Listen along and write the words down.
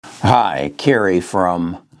Hi, Kerry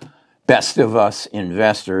from Best of Us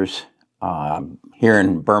Investors here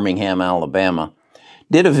in Birmingham, Alabama.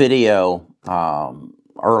 Did a video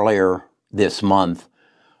earlier this month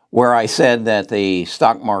where I said that the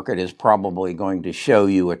stock market is probably going to show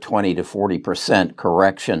you a 20 to 40%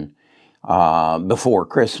 correction before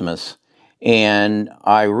Christmas. And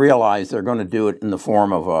I realized they're going to do it in the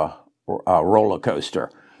form of a roller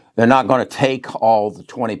coaster. They're not going to take all the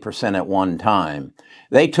 20% at one time.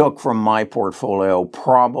 They took from my portfolio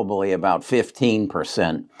probably about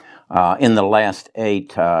 15% in the last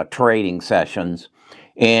 8 trading sessions.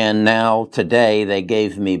 And now today they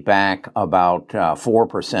gave me back about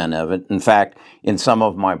 4% of it. In fact, in some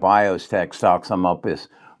of my biotech stocks, I'm up as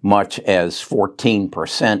much as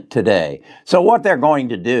 14% today. So what they're going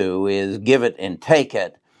to do is give it and take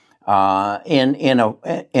it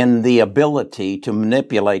in the ability to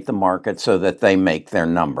manipulate the market so that they make their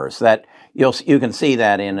numbers. That you can see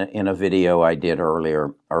that in a video I did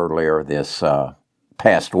earlier this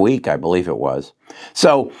past week, I believe it was.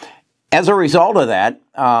 So as a result of that,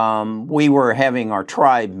 we were having our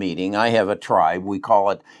tribe meeting. I have a tribe. We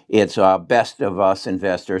call it's Best of Us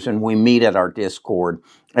Investors, and we meet at our Discord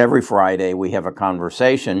every Friday. We have a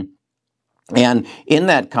conversation. And in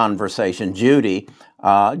that conversation, Judy's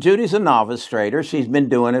a novice trader. She's been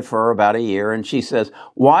doing it for about a year. And she says,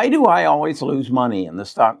 why do I always lose money in the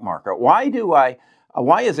stock market? Why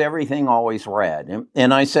is everything always red?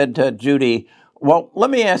 And I said to Judy, well, let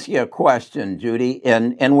me ask you a question, Judy.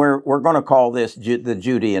 And we're going to call this the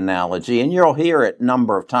Judy analogy. And you'll hear it a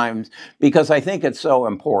number of times because I think it's so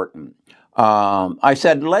important. I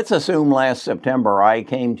said, let's assume last September I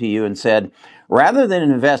came to you and said, rather than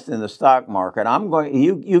invest in the stock market,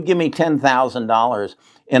 you give me $10,000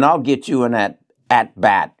 and I'll get you an at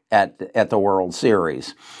bat at the World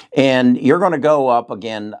Series. And you're going to go up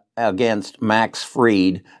again against Max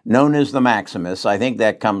Fried, known as the Maximus. I think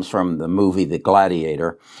that comes from the movie The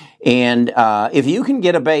Gladiator. And if you can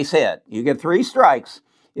get a base hit, you get 3 strikes.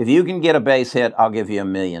 If you can get a base hit, I'll give you $1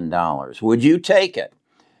 million. Would you take it?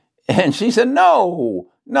 And she said, no,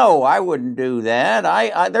 I wouldn't do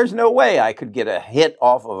that. There's no way I could get a hit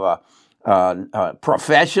off of a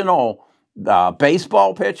professional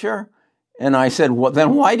baseball pitcher. And I said, well,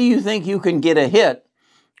 then why do you think you can get a hit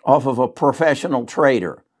off of a professional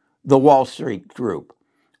trader, the Wall Street Group?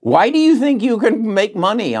 Why do you think you can make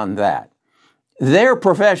money on that? They're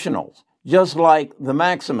professionals, just like the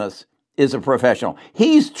Maximus is a professional.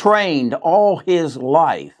 He's trained all his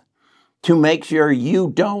life to make sure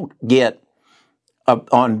you don't get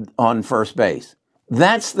on first base.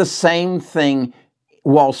 That's the same thing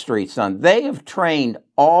Wall Street's done. They have trained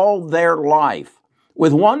all their life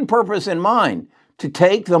with one purpose in mind, to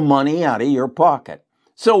take the money out of your pocket.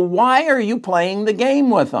 So why are you playing the game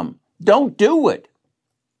with them? Don't do it.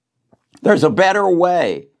 There's a better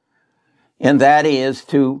way, and that is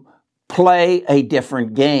to play a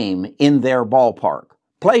different game in their ballpark.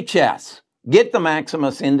 Play chess. Get the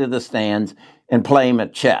Maximus into the stands and play him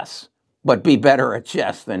at chess, but be better at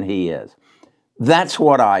chess than he is. That's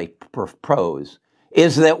what I propose,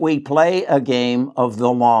 is that we play a game of the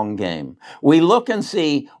long game. We look and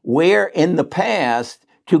see where in the past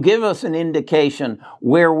to give us an indication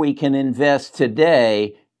where we can invest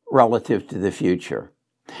today relative to the future.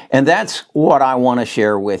 And that's what I want to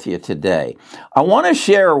share with you today. I want to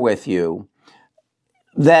share with you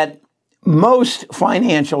that most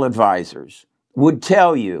financial advisors would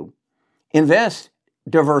tell you, invest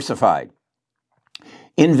diversified.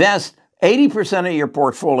 Invest 80% of your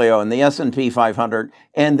portfolio in the S&P 500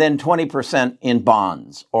 and then 20% in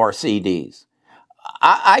bonds or CDs.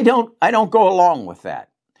 I don't go along with that.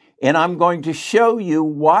 And I'm going to show you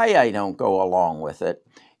why I don't go along with it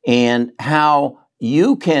and how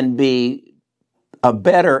you can be a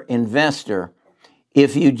better investor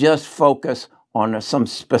if you just focus on some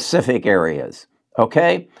specific areas,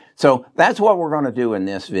 okay? So that's what we're going to do in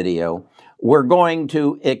this video. We're going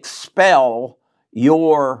to expel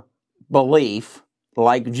your belief,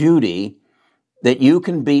 like Judy, that you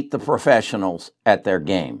can beat the professionals at their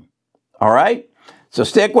game, all right? So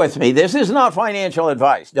stick with me. This is not financial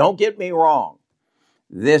advice. Don't get me wrong.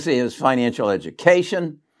 This is financial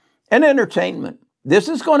education and entertainment. This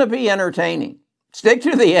is going to be entertaining. Stick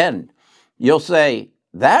to the end. You'll say,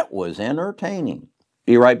 that was entertaining.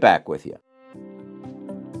 Be right back with you.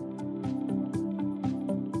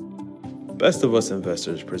 Best of Us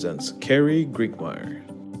Investors presents Kerry Griegmeier.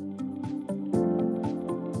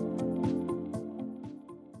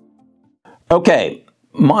 Okay,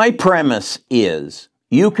 my premise is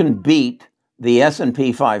you can beat the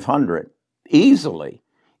S&P 500 easily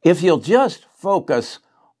if you'll just focus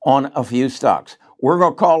on a few stocks. We're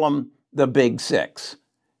going to call them the Big Six.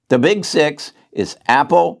 The Big Six is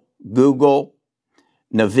Apple, Google,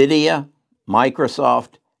 NVIDIA,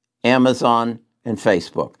 Microsoft, Amazon, and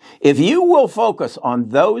Facebook. If you will focus on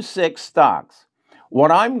those 6 stocks,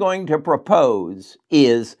 what I'm going to propose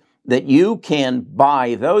is that you can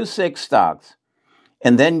buy those 6 stocks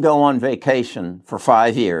and then go on vacation for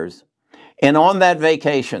 5 years. And on that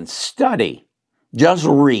vacation, study, just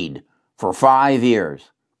read for 5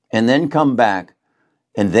 years, and then come back,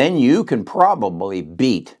 and then you can probably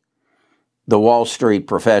beat the Wall Street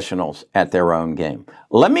professionals at their own game.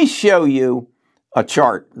 Let me show you a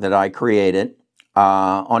chart that I created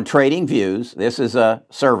on TradingViews. This is a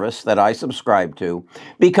service that I subscribe to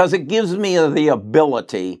because it gives me the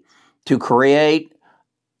ability to create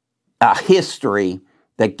a history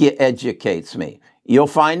that educates me. You'll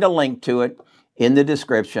find a link to it in the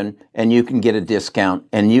description, and you can get a discount,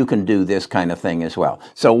 and you can do this kind of thing as well.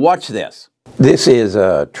 So watch this. This is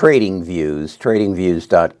a TradingViews,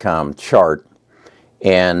 tradingviews.com chart,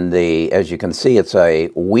 and as you can see, it's a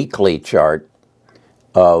weekly chart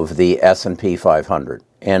of the S&P 500,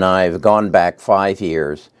 and I've gone back 5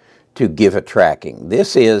 years to give it tracking.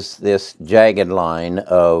 This jagged line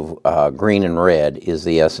of green and red is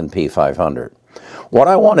the S&P 500. What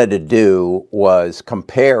I wanted to do was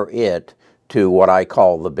compare it to what I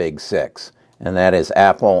call the Big Six, and that is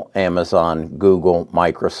Apple, Amazon, Google,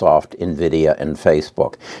 Microsoft, NVIDIA, and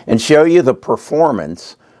Facebook, and show you the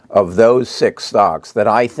performance of those 6 stocks that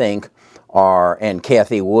I think are, and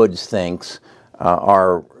Kathy Woods thinks,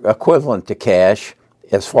 are equivalent to cash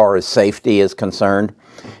as far as safety is concerned,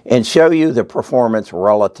 and show you the performance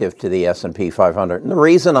relative to the S&P 500. And the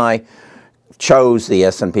reason I chose the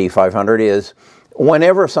S&P 500 is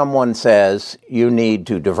whenever someone says you need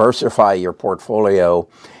to diversify your portfolio,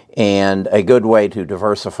 and a good way to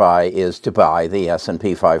diversify is to buy the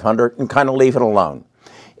S&P 500 and kind of leave it alone,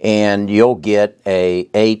 and you'll get a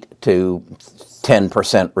 8 to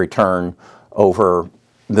 10% return over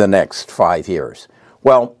the next 5 years.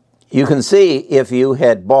 Well, you can see if you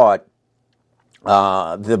had bought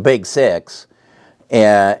the Big Six,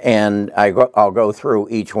 and I'll go through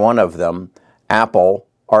each one of them: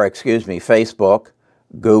 Facebook,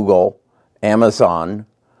 Google, Amazon,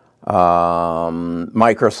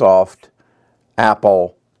 Microsoft,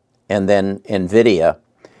 Apple, and then NVIDIA.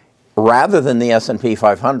 Rather than the S&P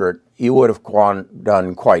 500, you would have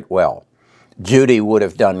done quite well. Judy would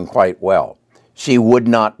have done quite well. She would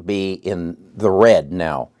not be in the red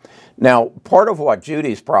now. Now, part of what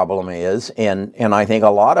Judy's problem is, and I think a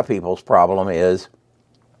lot of people's problem is,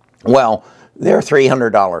 well, they're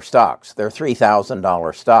 $300 stocks. They're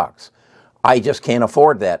 $3,000 stocks. I just can't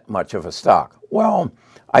afford that much of a stock. Well,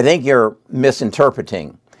 I think you're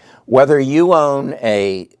misinterpreting. Whether you own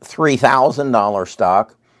a $3,000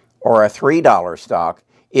 stock or a $3 stock,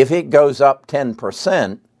 if it goes up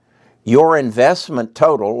 10%, your investment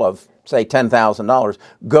total of, say, $10,000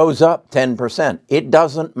 goes up 10%. It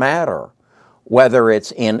doesn't matter whether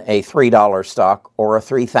it's in a $3 stock or a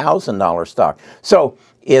 $3,000 stock. So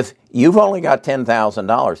if you've only got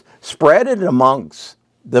 $10,000, spread it amongst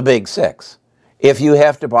the Big Six. If you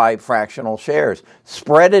have to buy fractional shares,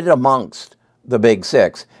 spread it amongst the Big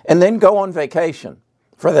Six, and then go on vacation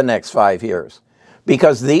for the next 5 years.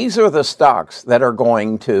 Because these are the stocks that are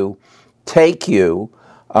going to take you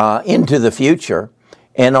into the future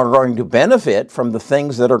and are going to benefit from the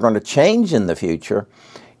things that are going to change in the future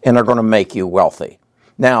and are going to make you wealthy.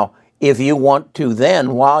 Now, if you want to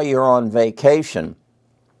then, while you're on vacation,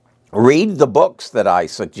 read the books that I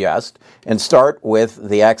suggest and start with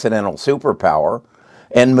The Accidental Superpower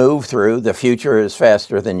and move through The Future is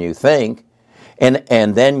Faster Than You Think,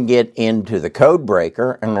 and then get into The Code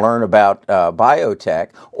Breaker and learn about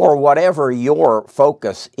biotech or whatever your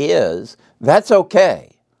focus is, that's okay.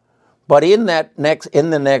 But in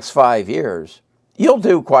the next 5 years, you'll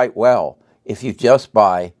do quite well if you just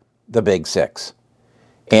buy the Big Six.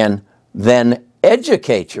 And then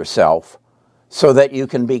educate yourself so that you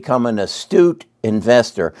can become an astute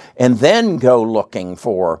investor and then go looking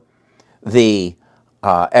for the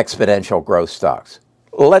exponential growth stocks.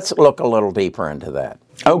 Let's look a little deeper into that.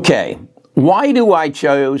 Okay, why do I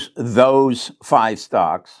choose those 5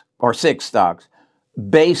 stocks or 6 stocks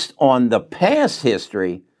based on the past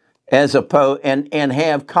history as opposed and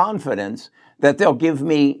have confidence that they'll give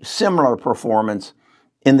me similar performance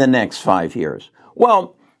in the next 5 years?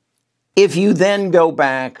 Well, if you then go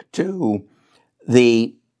back to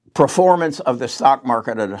the performance of the stock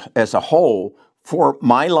market as a whole for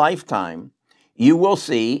my lifetime, you will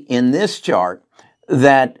see in this chart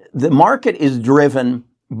that the market is driven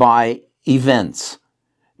by events.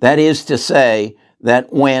 That is to say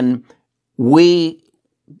that when we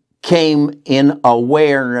came in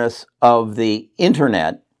awareness of the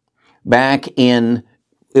internet back in,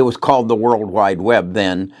 it was called the World Wide Web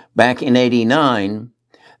then, back in '89,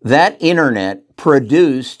 that internet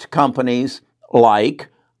produced companies like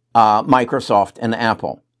Microsoft and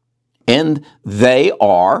Apple. And they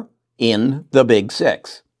are in the Big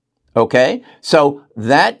Six. Okay? So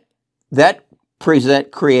that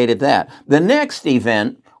created that. The next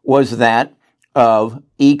event was that of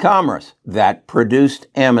e-commerce. That produced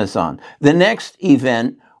Amazon. The next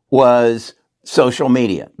event was social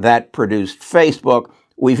media. That produced Facebook.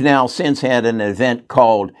 We've now since had an event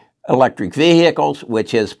called electric vehicles,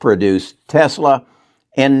 which has produced Tesla.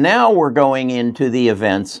 And now we're going into the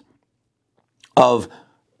events of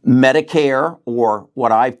Medicare, or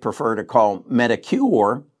what I prefer to call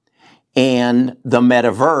Medicure, and the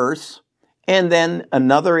metaverse. And then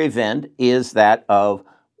another event is that of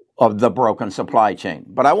the broken supply chain.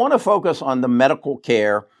 But I want to focus on the medical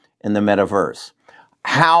care and the metaverse.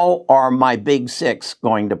 How are my Big Six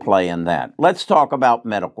going to play in that? Let's talk about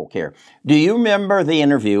medical care. Do you remember the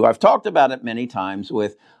interview? I've talked about it many times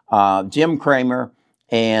with Jim Cramer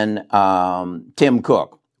and Tim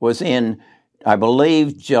Cook. Was in, I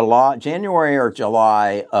believe, January or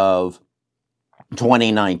July of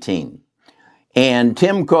 2019. And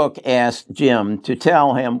Tim Cook asked Jim to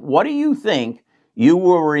tell him, what do you think you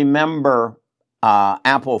will remember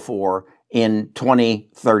Apple for in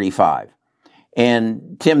 2035?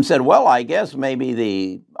 And Tim said, well, I guess maybe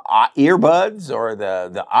the earbuds or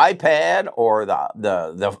the iPad or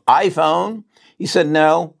the iPhone. He said,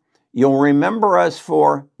 no, you'll remember us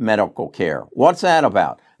for medical care. What's that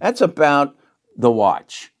about? That's about the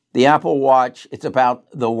watch, the Apple Watch. It's about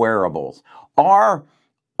the wearables. Our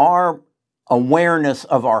awareness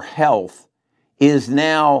of our health is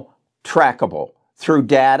now trackable through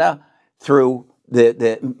data, through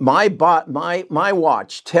my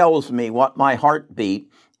watch tells me what my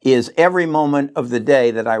heartbeat is every moment of the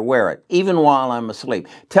day that I wear it, even while I'm asleep.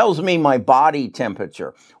 Tells me my body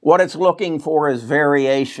temperature. What it's looking for is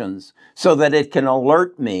variations so that it can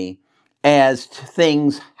alert me as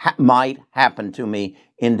things might happen to me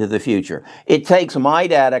into the future. It takes my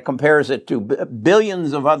data, compares it to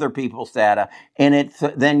billions of other people's data, and it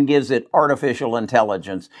then gives it artificial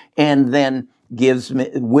intelligence, and then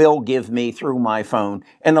will give me through my phone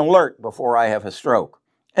an alert before I have a stroke,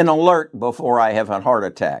 an alert before I have a heart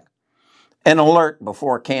attack, an alert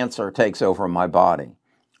before cancer takes over my body.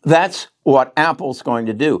 That's what Apple's going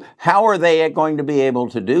to do. How are they going to be able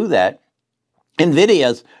to do that?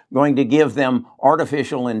 NVIDIA's going to give them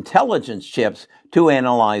artificial intelligence chips to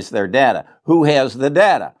analyze their data. Who has the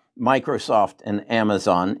data? Microsoft and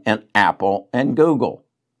Amazon and Apple and Google.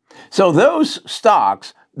 So those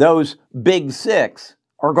stocks, those Big Six,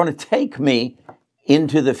 are going to take me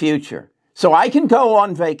into the future. So I can go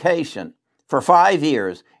on vacation for 5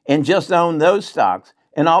 years and just own those stocks,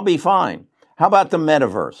 and I'll be fine. How about the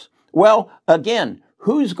metaverse? Well, again,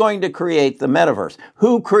 who's going to create the metaverse?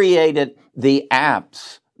 Who created the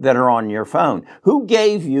apps that are on your phone? Who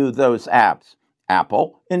gave you those apps?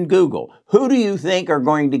 Apple and Google. Who do you think are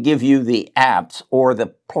going to give you the apps or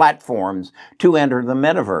the platforms to enter the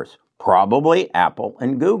metaverse? Probably Apple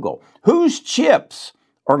and Google. Whose chips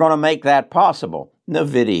are going to make that possible?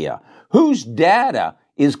 NVIDIA. Whose data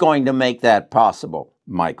is going to make that possible?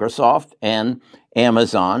 Microsoft and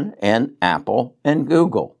Amazon and Apple and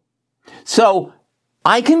Google. So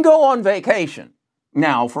I can go on vacation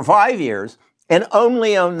now for 5 years and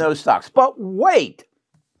only own those stocks. But wait,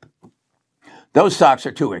 those stocks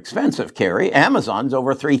are too expensive, Kerry. Amazon's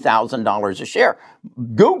over $3,000 a share.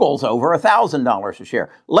 Google's over $1,000 a share.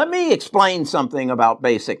 Let me explain something about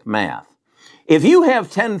basic math. If you have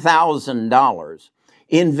 $10,000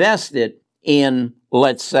 invested in,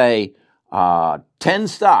 let's say, 10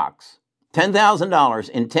 stocks, $10,000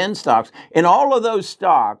 in 10 stocks, and all of those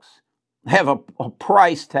stocks have a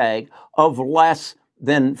price tag of less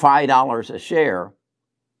than $5 a share,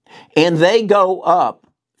 and they go up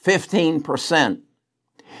 15%.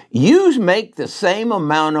 You make the same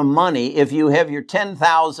amount of money if you have your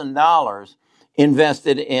 $10,000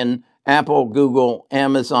 invested in Apple, Google,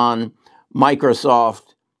 Amazon,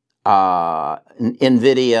 Microsoft,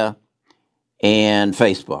 NVIDIA, and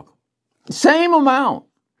Facebook. Same amount.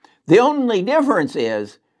 The only difference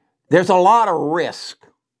is there's a lot of risk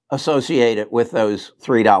associated with those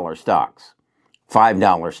 $3 stocks,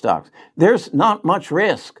 $5 stocks. There's not much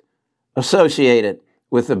risk associated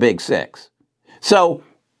with the Big Six. So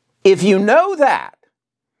if you know that,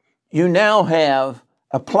 you now have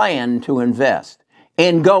a plan to invest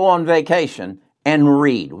and go on vacation and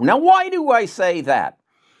read. Now, why do I say that?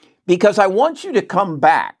 Because I want you to come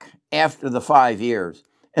back after the 5 years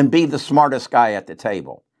and be the smartest guy at the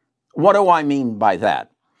table. What do I mean by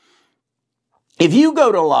that? If you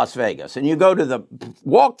go to Las Vegas and you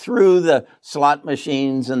walk through the slot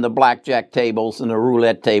machines and the blackjack tables and the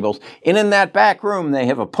roulette tables, and in that back room they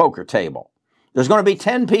have a poker table. There's going to be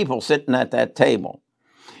 10 people sitting at that table.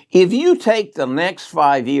 If you take the next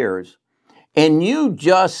 5 years and you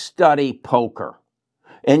just study poker,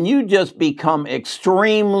 and you just become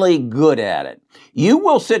extremely good at it, you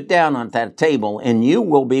will sit down at that table and you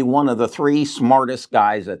will be one of the 3 smartest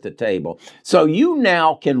guys at the table. So you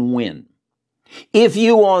now can win. If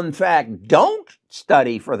you, in fact, don't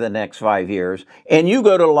study for the next 5 years and you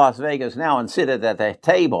go to Las Vegas now and sit at that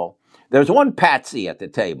table, there's one patsy at the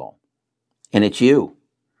table, and it's you.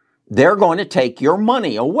 They're going to take your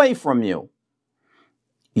money away from you.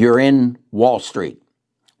 You're in Wall Street.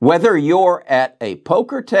 Whether you're at a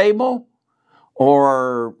poker table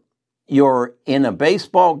or you're in a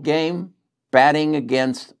baseball game batting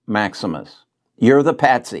against Maximus, you're the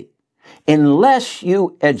patsy. Unless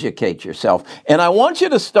you educate yourself. And I want you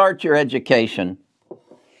to start your education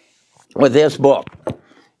with this book.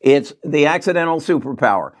 It's The Accidental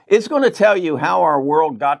Superpower. It's going to tell you how our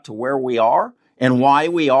world got to where we are and why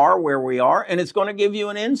we are where we are. And it's going to give you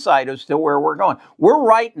an insight as to where we're going. We're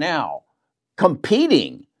right now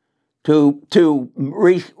competing to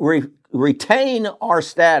retain our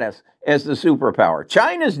status as the superpower.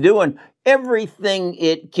 China's doing everything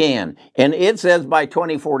it can. And it says by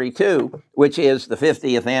 2042, which is the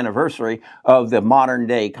 50th anniversary of the modern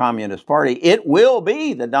day Communist Party, it will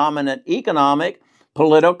be the dominant economic,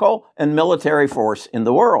 political, and military force in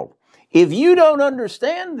the world. If you don't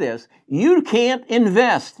understand this, you can't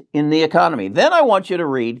invest in the economy. Then I want you to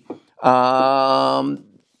read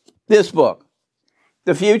this book.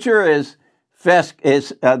 The future is faster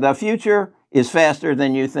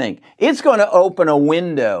than you think. It's going to open a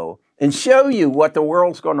window and show you what the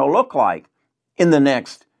world's going to look like in the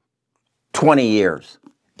next 20 years.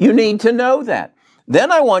 You need to know that.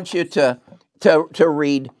 Then I want you to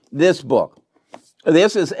read this book.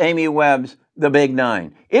 This is Amy Webb's The Big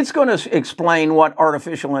Nine. It's going to explain what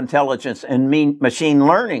artificial intelligence and machine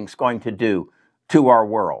learning is going to do to our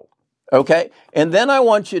world. Okay? And then I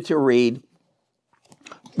want you to read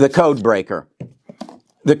The Code Breaker.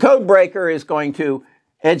 The Code Breaker is going to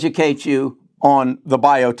educate you on the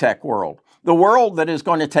biotech world, the world that is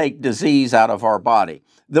going to take disease out of our body,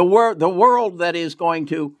 the world that is going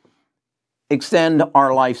to extend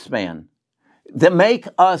our lifespan, to make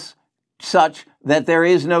us such that there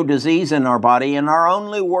is no disease in our body, and our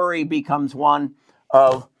only worry becomes one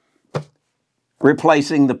of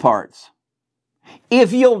replacing the parts.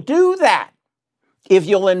 If you'll do that, if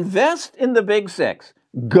you'll invest in the Big Six,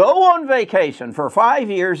 go on vacation for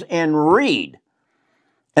 5 years and read,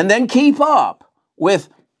 and then keep up with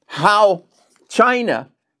how China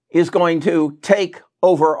is going to take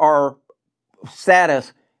over our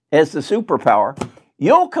status as the superpower,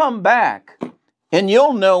 you'll come back and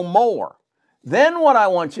you'll know more. Then what I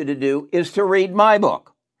want you to do is to read my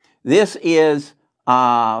book. This is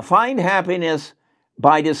Find Happiness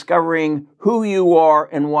by Discovering Who You Are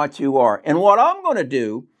and What You Are. And what I'm going to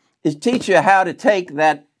do is teach you how to take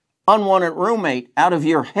that unwanted roommate out of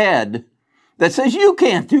your head that says, you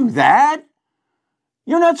can't do that.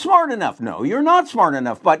 You're not smart enough. No, you're not smart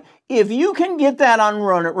enough. But if you can get that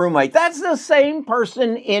unwanted roommate, that's the same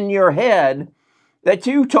person in your head that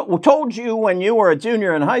you told you when you were a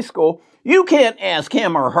junior in high school, you can't ask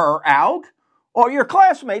him or her out, or your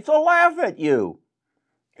classmates will laugh at you.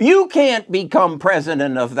 You can't become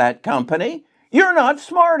president of that company. You're not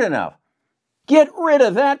smart enough. Get rid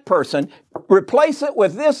of that person, replace it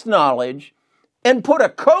with this knowledge, and put a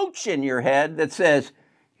coach in your head that says,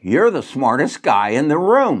 you're the smartest guy in the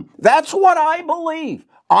room. That's what I believe.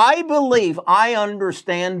 I believe I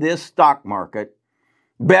understand this stock market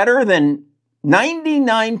better than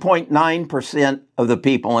 99.9% of the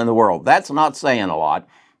people in the world. That's not saying a lot,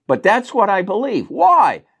 but that's what I believe.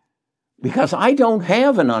 Why? Because I don't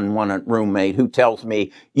have an unwanted roommate who tells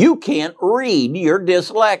me, you can't read, you're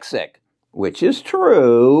dyslexic, which is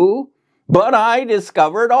true, but I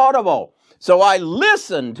discovered Audible. So I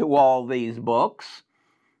listen to all these books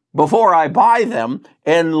before I buy them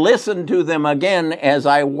and listen to them again as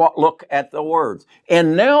I look at the words.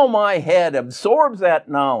 And now my head absorbs that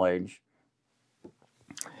knowledge,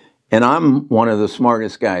 and I'm one of the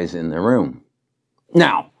smartest guys in the room.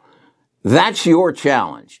 Now, that's your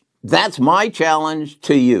challenge. That's my challenge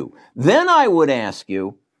to you. Then I would ask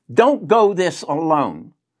you, don't go this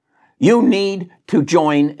alone. You need to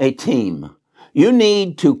join a team. You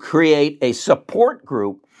need to create a support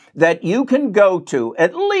group that you can go to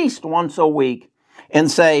at least once a week and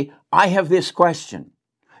say, I have this question.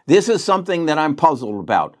 This is something that I'm puzzled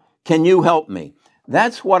about. Can you help me?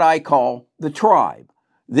 That's what I call the tribe.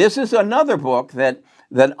 This is another book that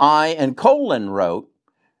I and Colin wrote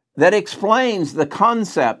that explains the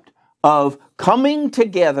concept of coming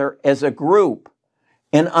together as a group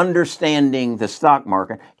and understanding the stock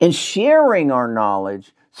market and sharing our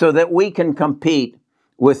knowledge so that we can compete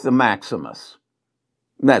with the Maximus.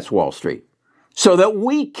 That's Wall Street. So that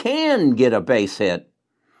we can get a base hit,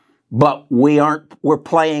 but we're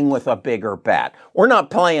playing with a bigger bat. We're not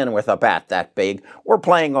playing with a bat that big. We're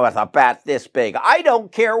playing with a bat this big. I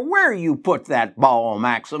don't care where you put that ball,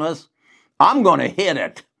 Maximus. I'm going to hit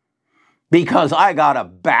it because I got a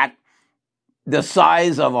bat the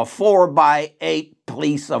size of a 4x8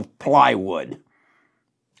 piece of plywood.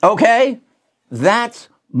 Okay? That's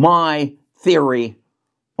my theory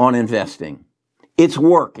on investing. It's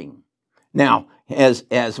working. Now, as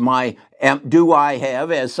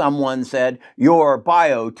someone said, your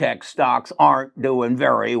biotech stocks aren't doing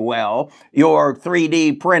very well. Your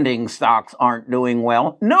 3D printing stocks aren't doing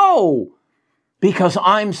well. No, because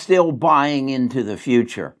I'm still buying into the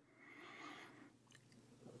future.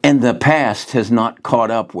 And the past has not caught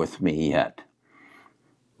up with me yet.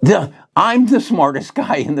 I'm the smartest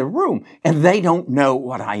guy in the room, and they don't know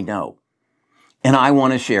what I know. And I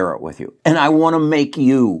want to share it with you. And I want to make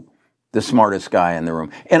you the smartest guy in the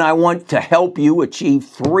room. And I want to help you achieve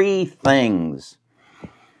 3 things.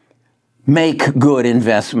 Make good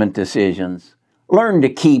investment decisions. Learn to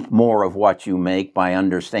keep more of what you make by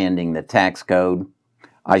understanding the tax code.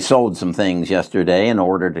 I sold some things yesterday in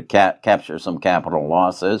order to capture some capital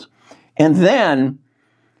losses. And then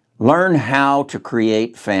learn how to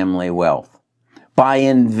create family wealth by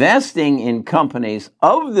investing in companies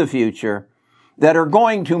of the future that are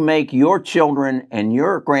going to make your children and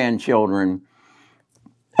your grandchildren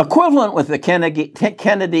equivalent with the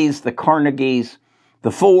Kennedys, the Carnegies,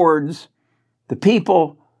 the Fords, the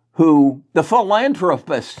people the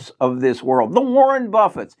philanthropists of this world, the Warren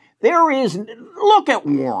Buffetts. Look at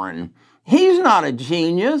Warren. He's not a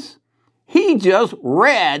genius. He just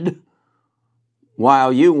read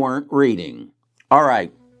while you weren't reading. All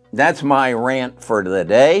right, that's my rant for the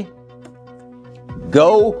day.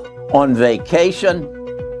 Go on vacation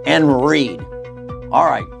and read. All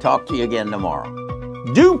right, talk to you again tomorrow.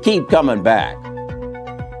 Do keep coming back.